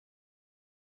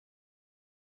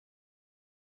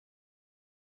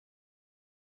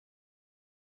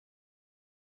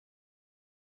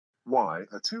Why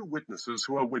are two witnesses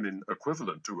who are women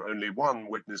equivalent to only one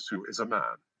witness who is a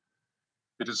man?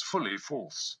 It is fully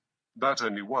false. That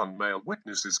only one male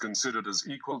witness is considered as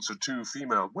equal to two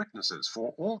female witnesses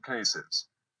for all cases.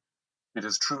 It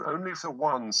is true only for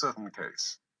one certain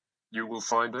case. You will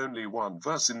find only one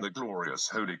verse in the glorious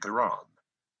Holy Quran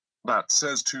that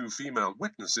says two female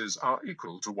witnesses are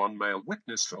equal to one male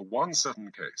witness for one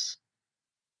certain case.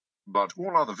 But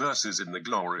all other verses in the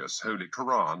glorious Holy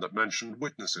Quran that mention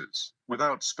witnesses,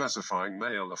 without specifying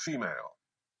male or female.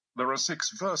 There are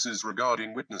 6 verses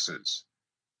regarding witnesses.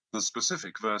 The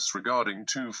specific verse regarding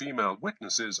two female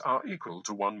witnesses are equal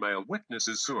to one male witness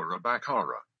is Surah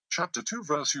Baqarah, chapter 2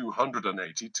 verse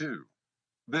 282.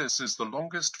 This is the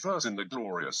longest verse in the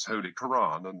glorious Holy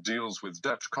Quran and deals with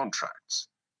debt contracts.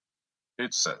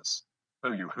 It says,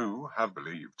 "O you who have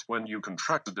believed, when you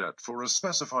contract a debt for a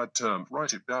specified term,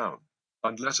 write it down,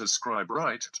 and let a scribe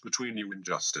write it between you in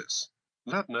justice.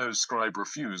 Let no scribe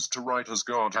refuse to write as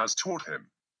God has taught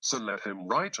him, so let him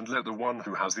write and let the one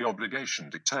who has the obligation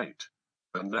dictate.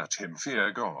 And let him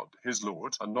fear God, his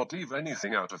Lord, and not leave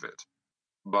anything out of it.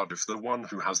 But if the one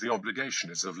who has the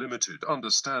obligation is of limited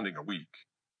understanding or weak,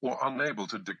 or unable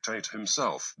to dictate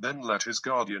himself, then let his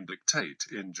guardian dictate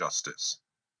in justice.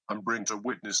 And bring to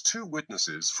witness 2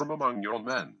 witnesses from among your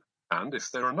men, and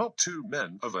if there are not 2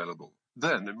 men available,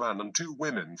 then a man and 2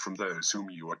 women from those whom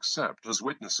you accept as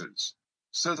witnesses,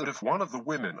 so that if one of the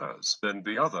women errs, then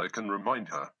the other can remind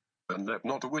her. And let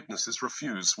not the witnesses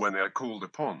refuse when they are called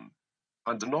upon,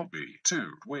 and do not be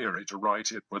too weary to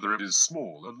write it, whether it is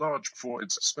small or large, for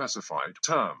its specified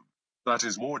term. That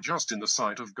is more just in the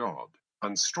sight of God,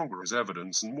 and stronger as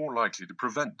evidence and more likely to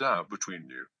prevent doubt between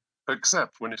you,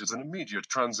 except when it is an immediate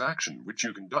transaction which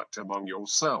you conduct among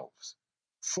yourselves.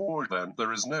 For then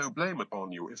there is no blame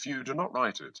upon you if you do not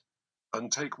write it,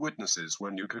 and take witnesses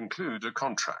when you conclude a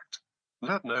contract.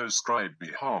 Let no scribe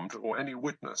be harmed or any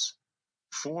witness,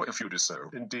 for if you do so,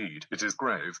 indeed it is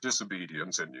grave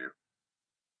disobedience in you.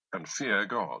 And fear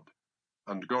God,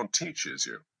 and God teaches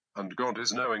you, and God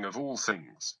is knowing of all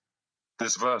things."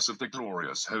 This verse of the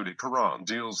glorious Holy Quran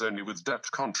deals only with debt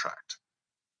contract.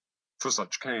 For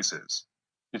such cases,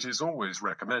 it is always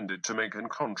recommended to make a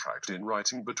contract in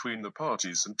writing between the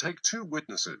parties and take 2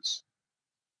 witnesses,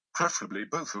 preferably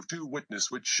both of 2 witnesses,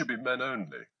 which should be men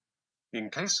only. In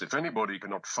case if anybody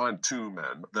cannot find 2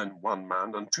 men, then 1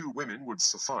 man and 2 women would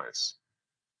suffice.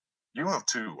 You have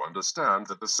to understand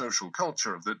that the social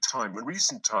culture of that time and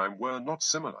recent time were not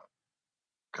similar.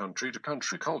 Country to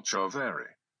country culture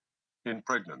vary. In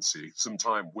pregnancy,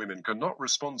 sometimes women cannot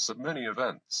respond to many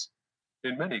events.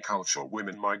 In many cultures,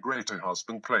 women migrate to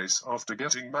husband place after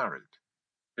getting married.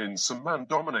 In some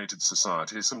man-dominated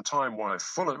societies, sometimes wife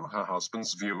follow her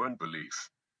husband's view and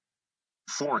belief.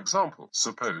 For example,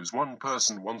 suppose one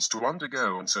person wants to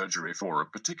undergo a surgery for a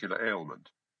particular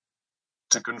ailment.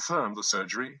 To confirm the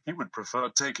surgery, he would prefer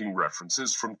taking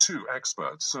references from 2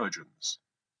 expert surgeons.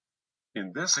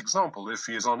 In this example, if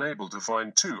he is unable to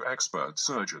find 2 expert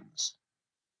surgeons,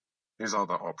 his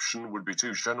other option would be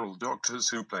 2 general doctors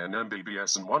who play an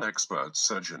MBBS and 1 expert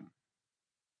surgeon.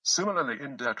 Similarly,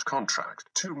 in debt contract,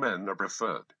 2 men are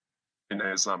preferred. In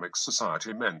Islamic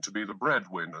society, men to be the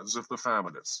breadwinners of the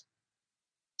families.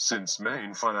 Since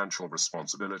main financial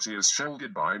responsibility is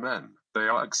shouldered by men, they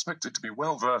are expected to be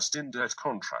well versed in debt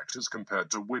contract as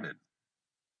compared to women.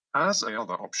 As a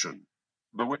other option,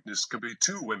 the witness can be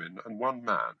 2 women and 1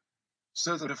 man,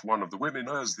 so that if one of the women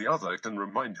errs, the other can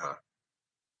remind her.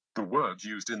 The word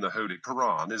used in the Holy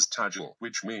Quran is tajal,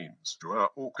 which means to err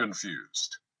or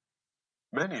confused.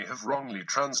 Many have wrongly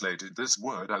translated this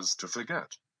word as to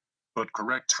forget, but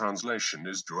correct translation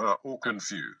is to err or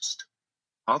confused.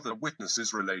 Other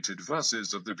witnesses-related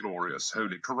verses of the glorious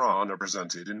Holy Quran are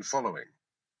presented in following.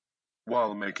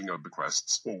 While making a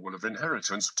bequests or will of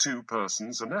inheritance, 2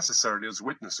 persons are necessary as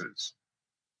witnesses.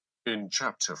 In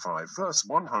chapter 5 verse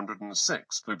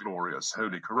 106, the glorious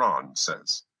Holy Quran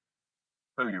says,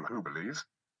 "O you who believe,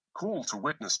 call to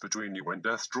witness between you when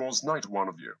death draws nigh to one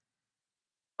of you.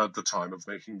 At the time of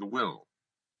making the will,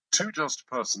 2 just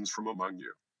persons from among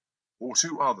you, or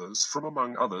 2 others from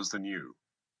among others than you,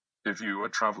 if you are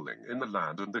traveling in the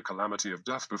land and the calamity of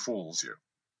death befalls you.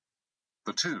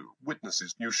 The 2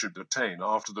 witnesses you should attain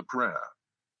after the prayer.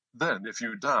 Then if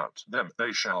you doubt them,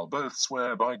 they shall both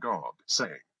swear by God,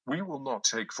 saying, we will not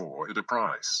take for it a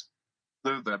price,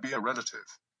 though there be a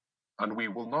relative. And we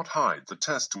will not hide the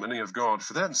testimony of God,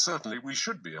 for then certainly we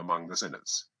should be among the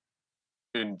sinners."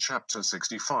 In chapter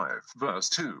 65, verse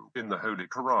 2, in the Holy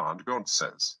Quran, God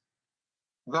says,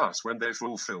 "Thus when they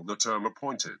fulfill the term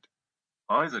appointed,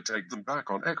 either take them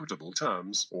back on equitable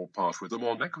terms or part with them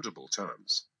on equitable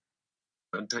terms.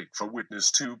 and take for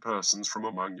witness 2 persons from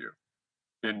among you,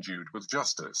 endued with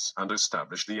justice, and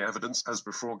establish the evidence as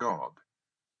before God.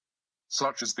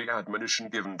 Such is the admonition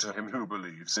given to him who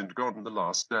believes in God and the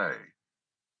last day.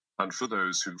 And for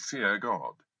those who fear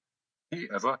God, he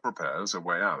ever prepares a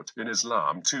way out in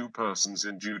Islam 2 persons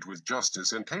endued with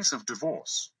justice in case of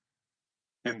divorce.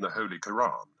 In the Holy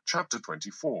Quran, chapter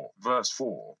 24, verse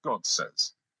 4, God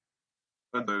says,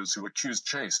 "And those who accuse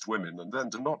chaste women and then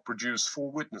do not produce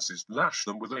 4 witnesses, lash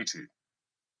them with 80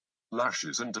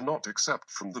 lashes and do not accept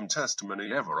from them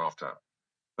testimony ever after.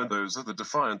 And those are the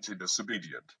defiantly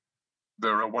disobedient."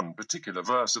 There are one particular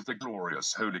verse of the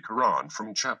glorious Holy Quran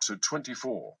from chapter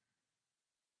 24.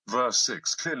 Verse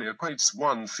 6 clearly equates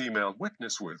 1 female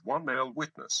witness with 1 male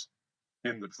witness.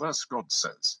 In that verse God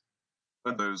says,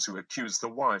 "And those who accuse the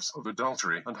wives of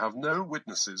adultery and have no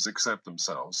witnesses except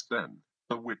themselves, then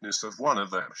the witness of one of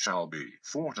them shall be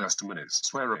 4 testimonies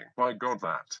swearing by God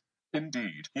that,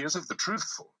 indeed, he is of the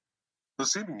truthful." The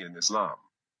seeming in Islam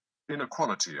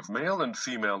inequality of male and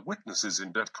female witnesses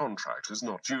in debt contract is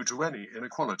not due to any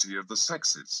inequality of the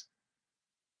sexes.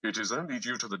 It is only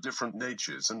due to the different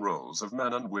natures and roles of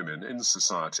men and women in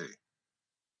society.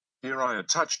 Here I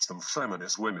attached some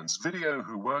feminist women's video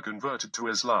who were converted to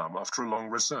Islam after a long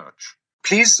research.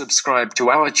 Please subscribe to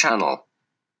our channel.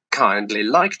 Kindly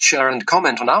like, share and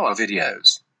comment on our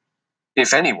videos.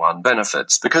 If anyone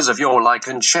benefits because of your like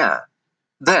and share,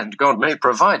 then God may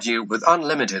provide you with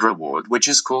unlimited reward, which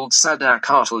is called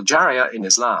Sadaqatul Jariyah in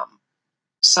Islam.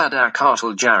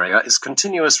 Sadaqatul Jariyah is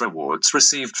continuous rewards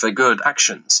received for good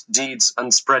actions, deeds,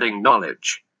 and spreading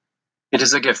knowledge. It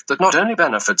is a gift that not only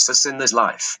benefits us in this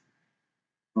life,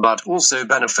 but also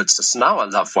benefits us and our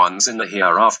loved ones in the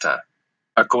hereafter.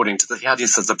 According to the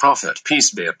hadith of the Prophet,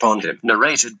 peace be upon him,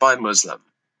 narrated by Muslim,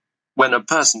 when a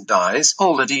person dies,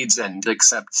 all the deeds end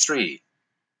except 3.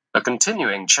 A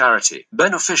continuing charity,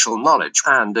 beneficial knowledge,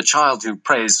 and a child who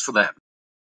prays for them.